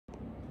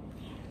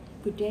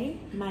Good day,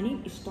 my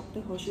name is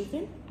Dr. Ho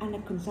Shulten. I'm a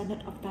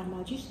consultant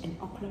ophthalmologist and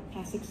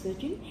oculoplastic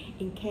surgeon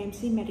in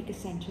KMC Medical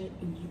Center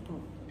in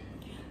Ipoh.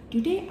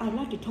 Today, I'd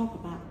like to talk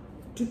about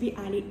droopy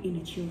eyelid in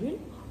the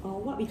children,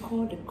 or what we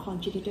call the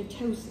congenital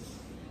ptosis.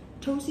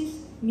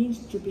 Ptosis means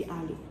droopy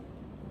eyelid.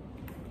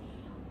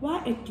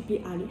 Why a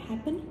droopy eyelid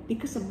happens?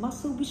 Because a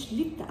muscle which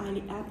lifts the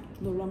eyelid up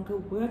is no longer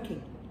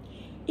working.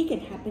 It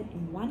can happen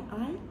in one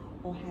eye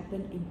or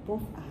happen in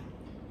both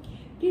eyes.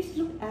 Please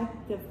look at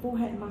the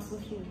forehead muscle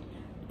here.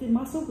 The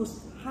muscle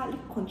was hardly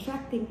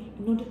contracting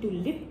in order to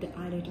lift the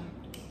eyelid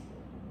up.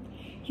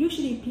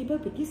 Usually, people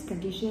with this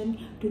condition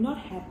do not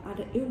have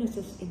other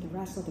illnesses in the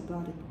rest of the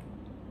body.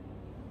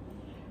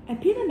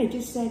 And people may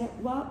just say that,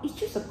 well, it's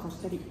just a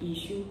cosmetic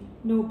issue,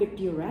 no big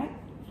deal, right?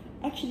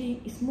 Actually,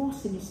 it's more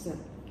sinister.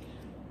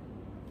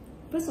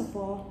 First of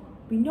all,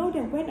 we know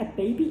that when a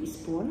baby is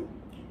born,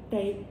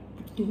 they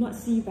do not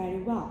see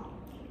very well.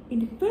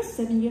 In the first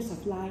 7 years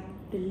of life,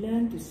 they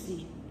learn to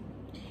see.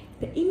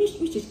 The image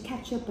which is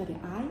captured by the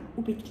eye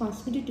will be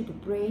transmitted to the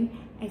brain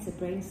as a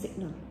brain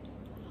signal.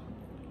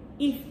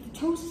 If the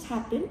ptosis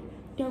happens,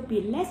 there will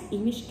be less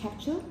image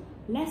capture,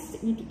 less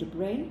signal to the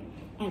brain,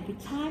 and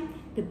with time,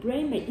 the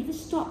brain may even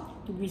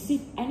stop to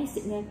receive any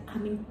signal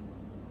coming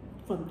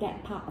from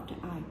that part of the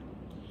eye.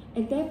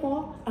 And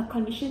therefore, a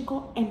condition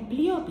called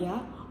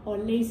amblyopia or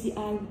lazy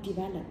eye will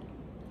develop.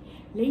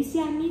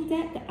 Lazy eye means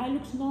that the eye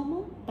looks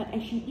normal, but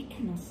actually it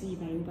cannot see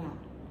very well.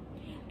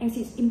 As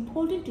it's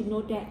important to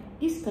know that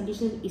this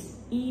condition is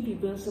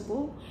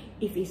irreversible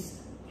if it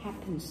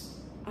happens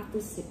after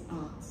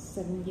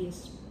 7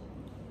 years.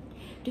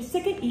 The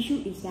second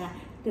issue is that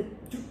the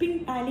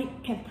drooping eyelid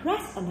can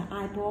press on the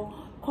eyeball,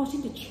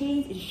 causing the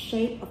change in the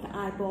shape of the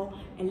eyeball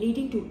and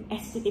leading to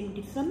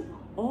astigmatism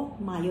or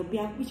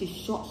myopia, which is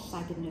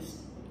short-sightedness.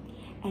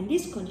 And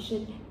this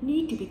condition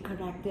needs to be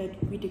corrected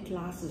with the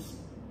glasses.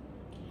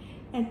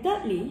 And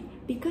thirdly,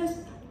 because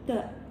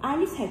the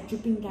eyelids have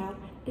drooping down,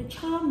 the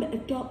child may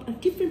adopt a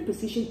different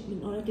position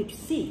in order to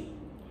see.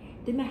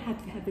 They might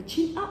have to have a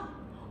chin up,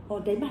 or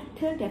they might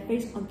turn their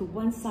face onto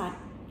one side.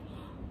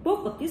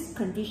 Both of these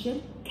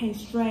conditions can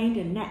strain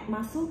the neck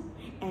muscle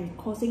and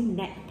causing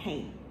neck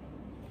pain.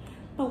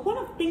 But one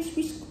of the things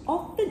which is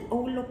often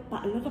overlooked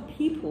by a lot of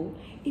people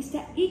is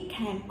that it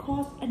can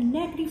cause a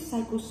negative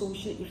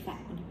psychosocial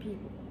effect on the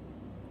people.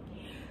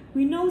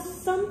 We know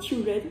some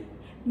children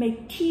may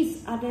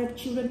tease other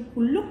children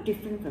who look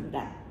different from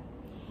them.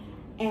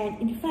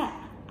 And in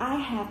fact, I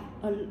have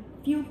a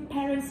few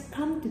parents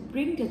come to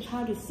bring their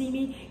child to see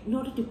me in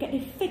order to get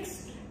it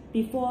fixed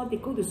before they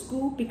go to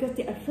school because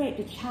they're afraid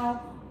the child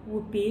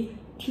would be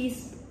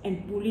teased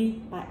and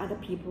bullied by other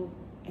people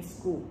at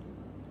school.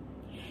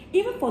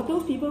 Even for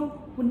those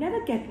people who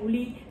never get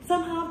bullied,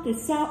 somehow the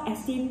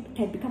self-esteem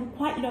can become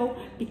quite low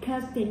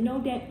because they know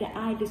that the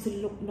eye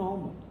doesn't look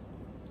normal.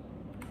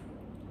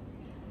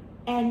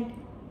 And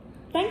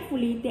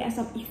thankfully, there are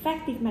some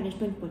effective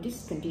management for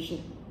this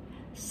condition.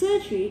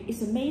 Surgery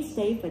is a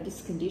mainstay for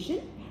this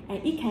condition,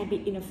 and it can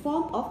be in the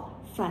form of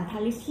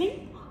frontalis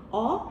sling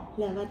or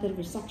levator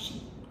resection.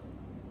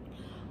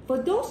 For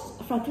those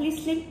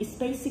frontalis sling is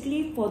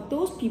basically for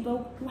those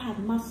people who have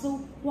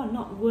muscle who are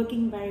not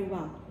working very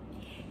well.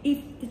 If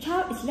the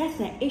child is less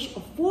than the age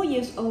of 4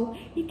 years old,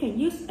 he can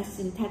use a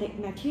synthetic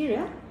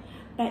material.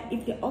 But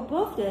if they're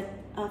above the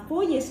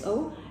 4 years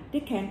old,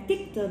 they can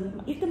take the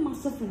little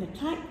muscle from the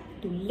thigh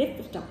to lift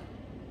it up.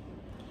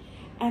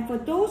 And for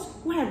those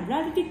who have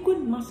relatively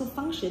good muscle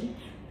function,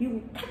 we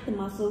will cut the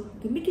muscle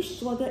to make it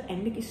shorter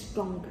and make it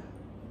stronger.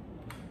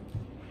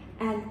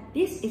 And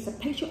this is a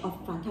picture of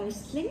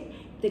frontalis sling.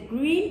 The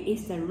green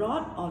is the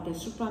rod or the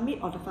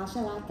supramid or the fascia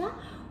lata,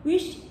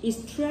 which is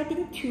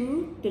threading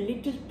to the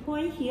little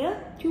point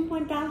here, 2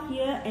 points down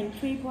here and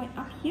 3 points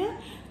up here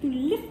to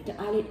lift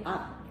the eyelid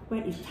up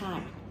when it's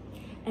tied.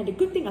 And the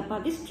good thing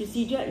about this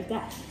procedure is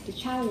that the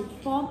child will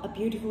form a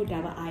beautiful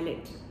double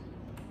eyelid.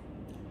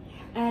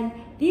 And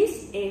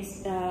this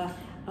is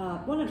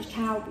one of the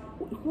child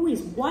who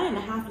is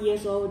 1.5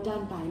 years old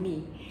done by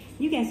me.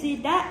 You can see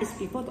that is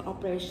before the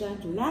operation,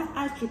 the left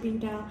eye is drooping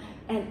down,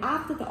 and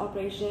after the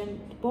operation,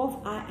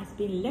 both eyes has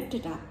been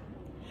lifted up.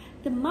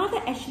 The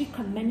mother actually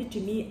commented to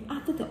me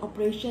after the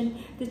operation,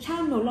 the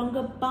child no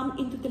longer bumped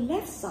into the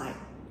left side.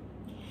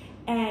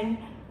 And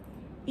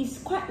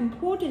it's quite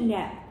important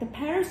that the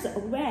parents are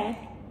aware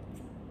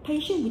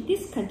patients with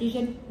this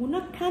condition will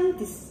not come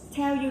to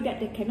tell you that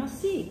they cannot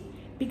see,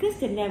 because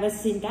they've never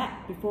seen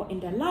that before in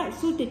their life,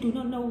 so they do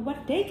not know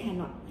what they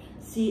cannot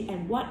see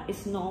and what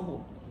is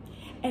normal.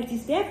 And it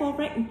is therefore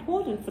very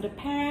important for the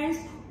parents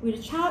with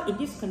a child in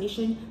this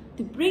condition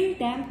to bring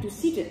them to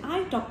see the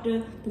eye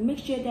doctor to make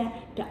sure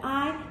that the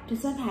eye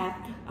doesn't have,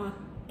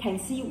 can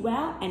see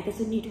well and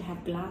doesn't need to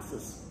have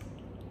glasses.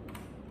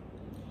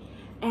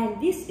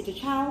 And this is a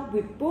child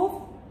with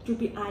both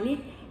droopy eyelid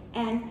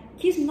and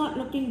he's not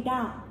looking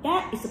down.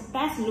 That is the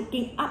best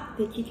looking up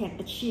that he can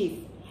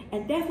achieve.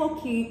 And therefore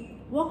he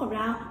walk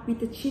around with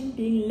the chin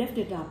being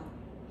lifted up.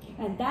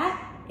 And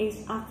that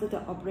is after the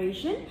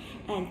operation,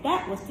 and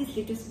that was this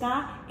little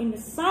scar in the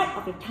side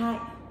of the thigh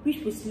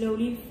which will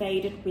slowly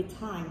fade with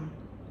time.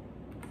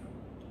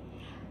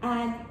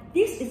 And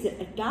this is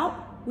an adult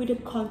with a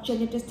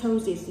congenital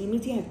ptosis. It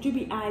means he has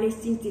droopy eyelids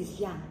since he's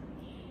young.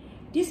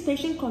 This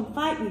patient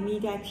confided with me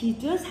that he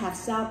does have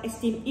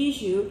self-esteem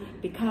issue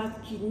because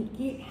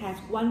he has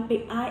one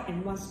big eye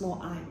and one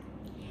small eye.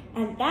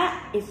 And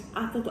that is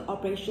after the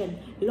operation.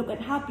 Look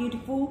at how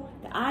beautiful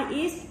the eye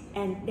is,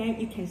 and then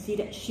you can see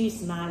that she's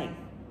smiling.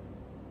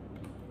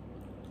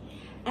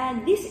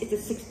 And this is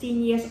a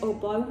 16-year-old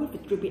boy with a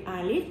droopy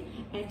eyelid,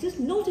 and just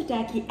noted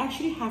that he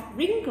actually has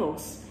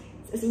wrinkles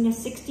as in a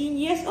 16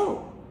 years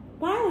old.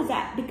 Why was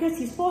that? Because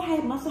his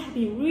forehead must have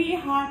been really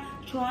hard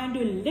trying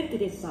to lift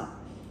this up.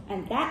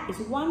 And that is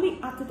 1 week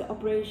after the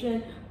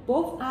operation.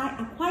 Both eyes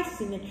are quite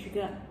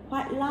symmetrical,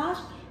 quite large,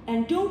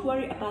 and don't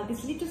worry about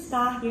this little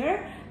scar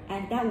here,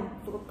 and that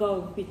will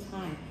go with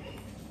time.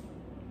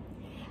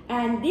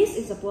 And this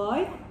is a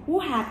boy who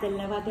have the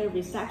levator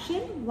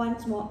resection, one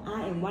small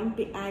eye and one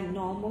big eye,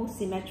 normal,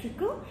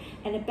 symmetrical.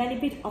 And the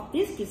benefit of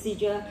this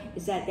procedure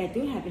is that they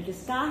don't have a little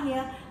scar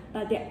here,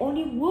 but they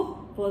only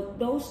work for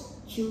those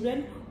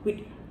children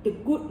with the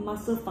good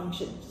muscle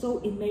function. So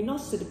it may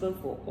not suitable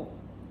for all.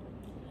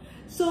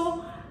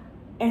 So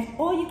as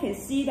all you can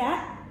see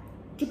that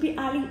droopy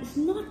eyelid is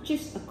not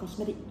just a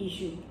cosmetic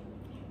issue.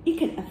 It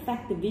can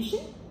affect the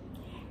vision,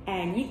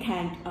 and it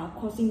can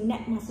causing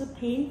neck muscle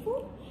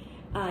painful.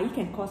 It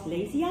can cause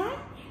lazy eye,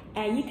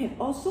 and it can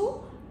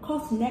also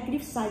cause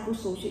negative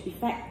psychosocial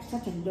effects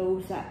such as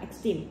low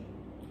self-esteem.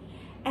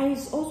 And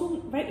it's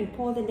also very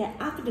important that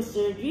after the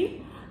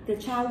surgery, the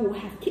child will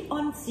have keep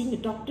on seeing the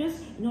doctors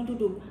in order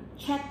to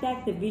check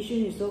that the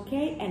vision is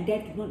okay, and they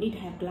do not need to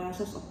have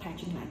glasses or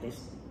patching like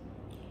this.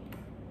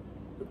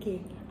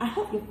 Okay, I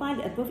hope you find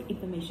the above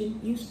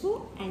information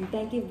useful, and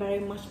thank you very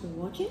much for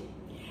watching.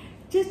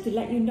 Just to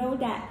let you know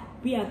that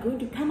we are going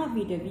to come up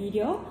with a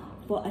video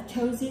for a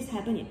ptosis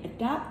happening in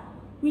adult,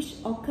 which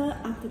occur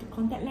after the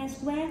contact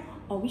lens wear,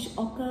 or which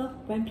occur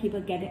when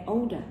people get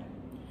older.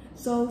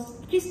 So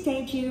please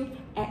stay tuned,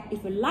 and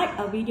if you like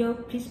our video,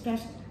 please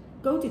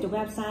go to the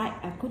website,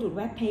 go to the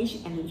web page,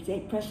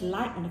 and press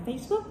like on the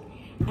Facebook.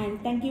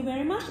 And thank you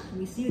very much.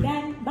 We'll see you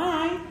then.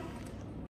 Bye.